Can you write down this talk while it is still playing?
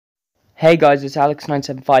Hey guys, it's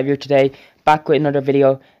Alex975 here today, back with another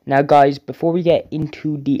video. Now guys, before we get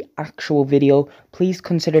into the actual video, please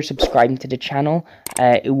consider subscribing to the channel.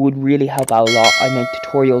 It would really help out a lot. I make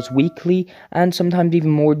tutorials weekly, and sometimes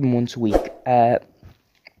even more than once a week.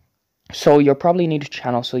 So you're probably new to the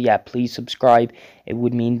channel, so yeah, please subscribe. It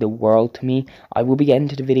would mean the world to me. I will be getting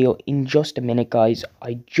to the video in just a minute, guys.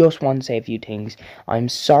 I just want to say a few things. I'm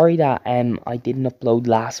sorry that I didn't upload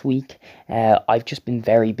last week. I've just been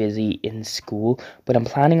very busy in school, but I'm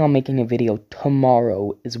planning on making a video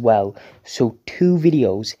tomorrow as well. So 2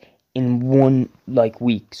 videos in one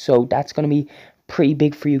week. So that's gonna be pretty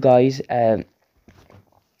big for you guys. I'm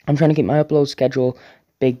trying to get my upload schedule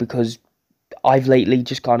big because I've lately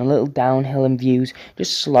just gone a little downhill in views,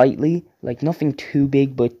 just slightly, like nothing too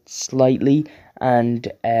big, but slightly,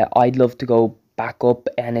 and I'd love to go back up,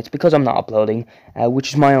 and it's because I'm not uploading, which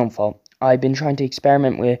is my own fault. I've been trying to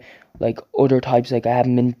experiment with, other types, I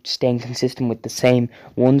haven't been staying consistent with the same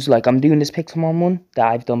ones. I'm doing this Pixelmon one that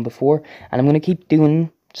I've done before, and I'm going to keep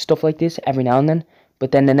doing stuff like this every now and then,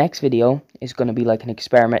 but then the next video is going to be, an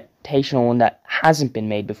experimentational one that hasn't been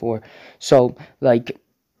made before, so,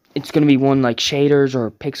 it's going to be one like shaders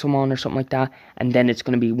or Pixelmon or something like that, and then it's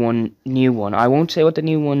going to be one new one. I won't say what the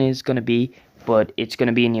new one is going to be, but it's going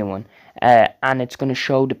to be a new one. And it's going to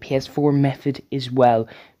show the PS4 method as well,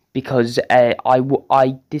 because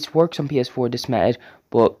this works on PS4, this method,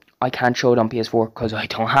 but I can't show it on PS4 because I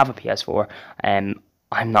don't have a PS4.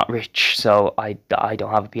 I'm not rich, so I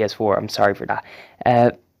don't have a PS4. I'm sorry for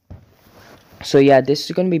that. So yeah, this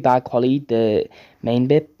is going to be bad quality, the main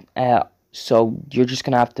bit. So you're just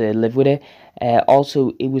going to have to live with it.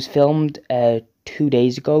 Also, it was filmed 2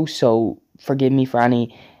 days ago, so forgive me for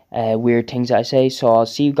any weird things I say. So I'll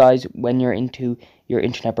see you guys when you're into your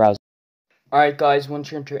internet browser. Alright guys, once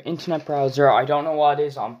you're into your internet browser, I don't know what it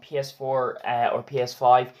is on PS4 or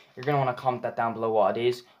PS5. You're going to want to comment that down below what it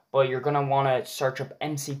is. But you're going to want to search up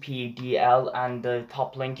MCPDL, and the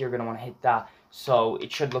top link, you're going to want to hit that. So it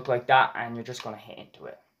should look like that, and you're just going to hit into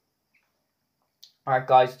it. Alright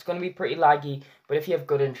guys, it's going to be pretty laggy, but if you have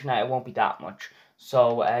good internet, it won't be that much.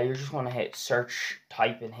 So you're just going to hit search,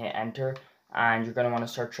 type, and hit enter, and you're going to want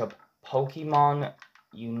to search up Pokemon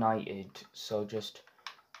United. So just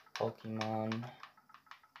Pokemon,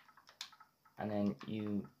 and then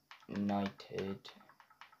United.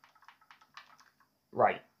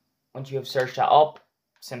 Right, once you have searched that up,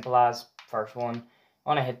 simple as, first one, you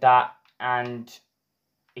want to hit that, and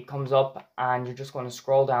it comes up, and you're just going to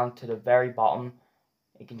scroll down to the very bottom.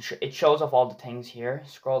 It shows off all the things here.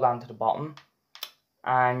 Scroll down to the bottom,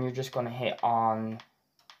 and you're just going to hit on,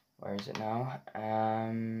 where is it now?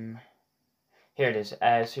 Here it is.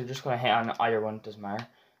 So you're just going to hit on either one, doesn't matter,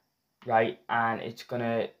 right? And it's going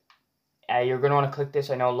to, you're going to want to click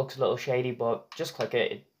this. I know it looks a little shady, but just click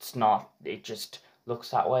it. It's not, it just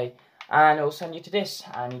looks that way, and it will send you to this,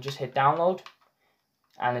 and you just hit download,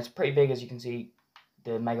 and it's pretty big, as you can see,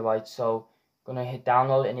 the megabytes. So gonna hit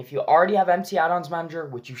download, and if you already have MC Add-ons Manager,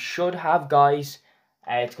 which you should have, guys,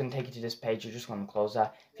 it's gonna take you to this page. You're just gonna close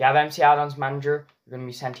that. If you have MC Add-ons Manager, you're gonna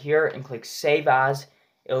be sent here and click Save As.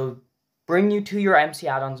 It'll bring you to your MC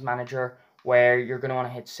Add-ons Manager, where you're gonna want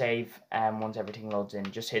to hit save. Once everything loads in,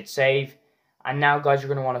 just hit save. And now, guys,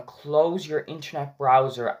 you're gonna want to close your internet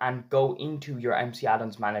browser and go into your MC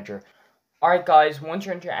Add-ons Manager. Alright guys, once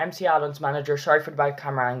you're into your MC Add-ons Manager, sorry for the bad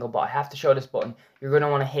camera angle, but I have to show this button. You're going to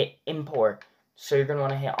want to hit import. So you're going to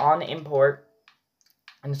want to hit on import,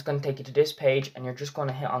 and it's going to take you to this page, and you're just going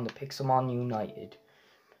to hit on the Pixelmon United.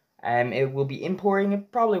 It will be importing.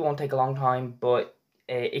 It probably won't take a long time, but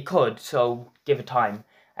it could, so give it time.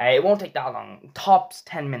 It won't take that long. Tops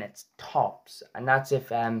 10 minutes, tops. And that's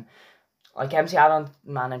if MC Add-on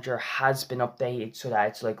Manager has been updated so that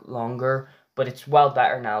it's longer. But it's well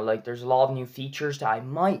better now. There's a lot of new features that I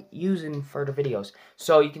might use in further videos.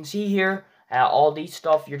 So you can see here, all these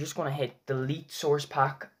stuff, you're just going to hit delete source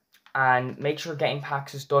pack, and make sure getting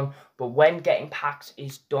packs is done. But when getting packs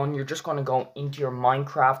is done, you're just going to go into your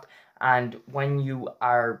Minecraft, and when you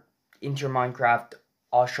are into your Minecraft,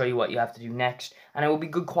 I'll show you what you have to do next, and it will be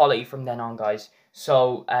good quality from then on, guys.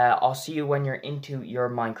 So I'll see you when you're into your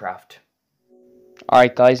Minecraft.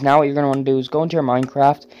 Alright guys, now what you're going to want to do is go into your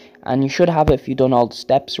Minecraft, and you should have it if you've done all the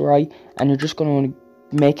steps right, and you're just going to want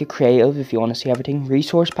to make it creative if you want to see everything.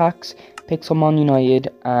 Resource packs, Pixelmon United,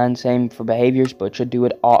 and same for behaviors, but it should do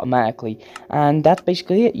it automatically. And that's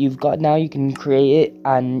basically it. You've got, now you can create it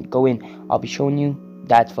and go in. I'll be showing you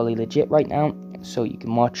that's fully legit right now, so you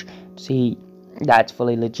can watch, see that's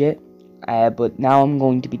fully legit. But now I'm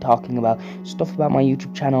going to be talking about stuff about my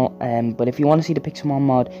YouTube channel. But if you want to see the Pixelmon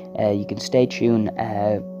mod, you can stay tuned.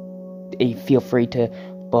 Feel free to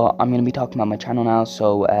but I'm going to be talking about my channel now,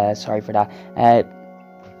 so sorry for that.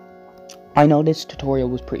 I know this tutorial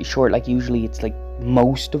was pretty short. Like usually it's like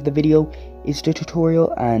most of the video is the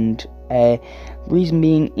tutorial, and reason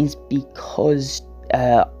being is because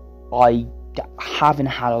I haven't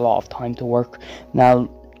had a lot of time to work. Now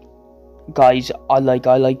guys, I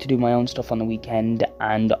like to do my own stuff on the weekend,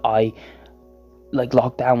 and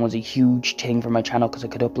lockdown was a huge thing for my channel because I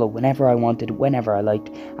could upload whenever I wanted, whenever I liked.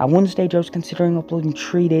 At one stage I was considering uploading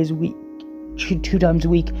 3 days a week, 2 times a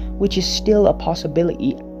week, which is still a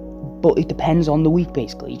possibility, but it depends on the week.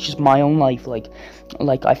 Basically, it's just my own life. Like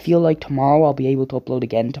I feel like tomorrow I'll be able to upload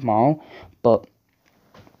again tomorrow, but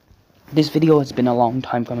this video has been a long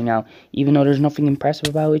time coming out, even though there's nothing impressive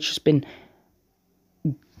about it. It's just been,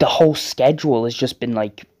 the whole schedule has just been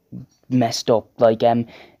like messed up. Like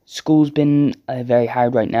school's been very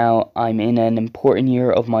hard right now. I'm in an important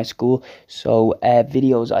year of my school, so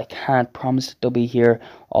videos, I can't promise that they'll be here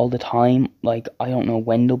all the time. Like I don't know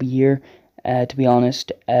when they'll be here, to be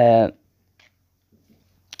honest. I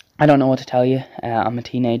don't know what to tell you. I'm a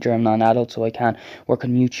teenager, I'm not an adult, so I can't work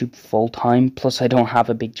on YouTube full time. Plus I don't have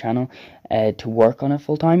a big channel to work on it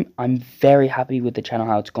full time. I'm very happy with the channel,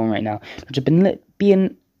 how it's going right now. There's been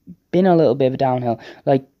a little bit of a downhill.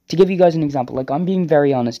 Like, to give you guys an example, like I'm being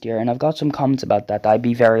very honest here, and I've got some comments about that I'd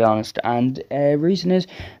be very honest, and reason is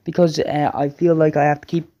because I feel like I have to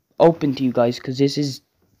keep open to you guys, because this is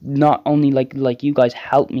not only like you guys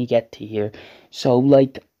helped me get to here. So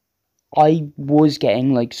like I was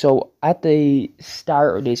getting like, so at the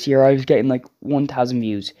start of this year I was getting like 1,000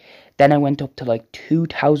 views, then I went up to like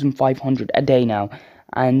 2,500 a day now,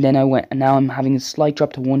 and then now I'm having a slight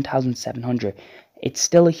drop to 1,700. It's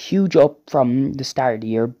still a huge up from the start of the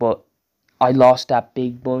year, but I lost that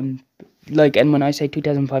big bun. Like, and when I say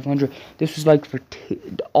 2,500, this was like for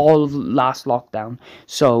all of last lockdown.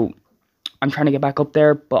 So I'm trying to get back up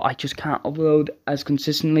there, but I just can't upload as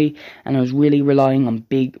consistently, and I was really relying on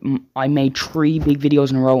I made 3 big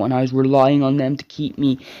videos in a row, and I was relying on them to keep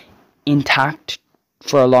me intact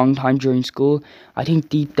for a long time during school. I think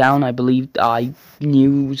deep down I believed, I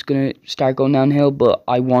knew it was going to start going downhill, but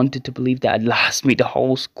I wanted to believe that it'd last me the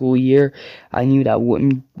whole school year. I knew that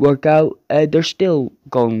wouldn't work out. They're still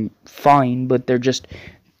going fine, but they're just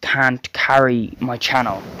can't carry my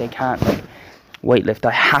channel. They can't like weightlift. I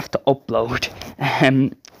have to upload.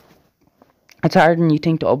 It's harder than you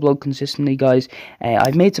think to upload consistently, guys.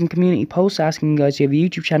 I've made some community posts asking you guys if you have a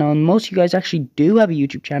YouTube channel, and most of you guys actually do have a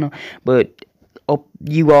YouTube channel, but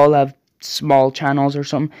you all have small channels or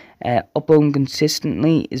something. Uploading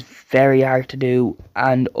consistently is very hard to do,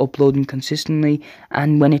 and uploading consistently,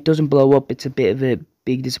 and when it doesn't blow up, it's a bit of a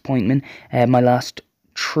big disappointment. My last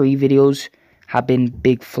 3 videos have been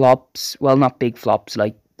big flops. Well, not big flops,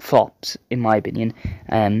 like flops in my opinion.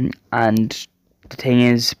 And the thing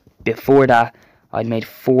is, before that I'd made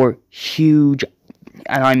 4 huge,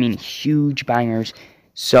 and I mean huge, bangers,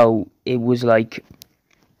 so it was like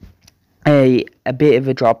a bit of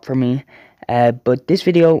a drop for me, but this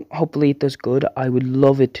video, hopefully it does good. I would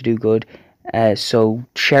love it to do good, so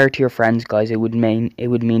share it to your friends, guys. It would mean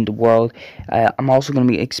the world. I'm also going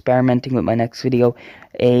to be experimenting with my next video,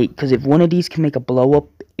 because if one of these can make a blow up,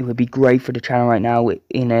 it would be great for the channel. Right now,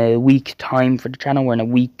 in a week time for the channel, we're in a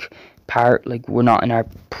week part, like we're not in our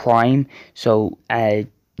prime, so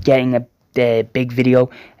getting the big video,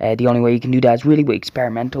 the only way you can do that is really with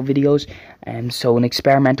experimental videos. So an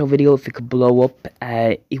experimental video, if it could blow up,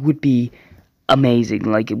 it would be amazing.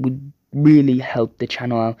 Like, it would really help the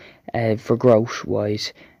channel out for growth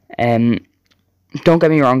wise. Don't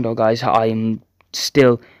get me wrong though, guys, I'm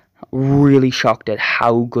still really shocked at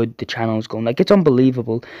how good the channel is going. Like, it's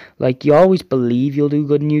unbelievable. Like, you always believe you'll do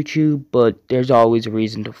good on YouTube, but there's always a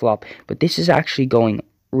reason to flop. But this is actually going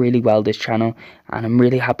really well, this channel, and I'm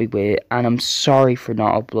really happy with it, and I'm sorry for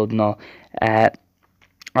not uploading all.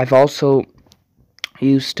 I've also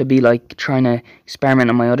used to be like trying to experiment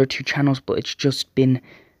on my other 2 channels, but it's just been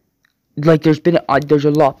like there's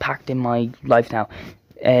a lot packed in my life now.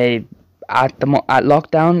 At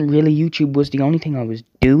lockdown, really, YouTube was the only thing I was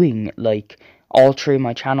doing, like all 3 of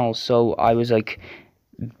my channels, so I was like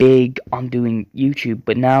big on doing YouTube,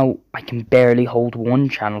 but now I can barely hold 1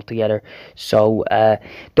 channel together. So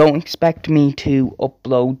don't expect me to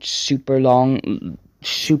upload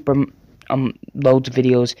loads of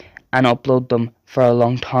videos and upload them for a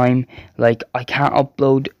long time. Like, I can't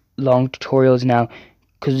upload long tutorials now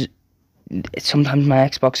because sometimes my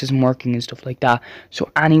Xbox isn't working and stuff like that. So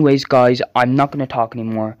anyways, guys, I'm not going to talk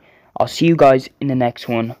anymore. I'll see you guys in the next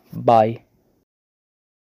one. Bye.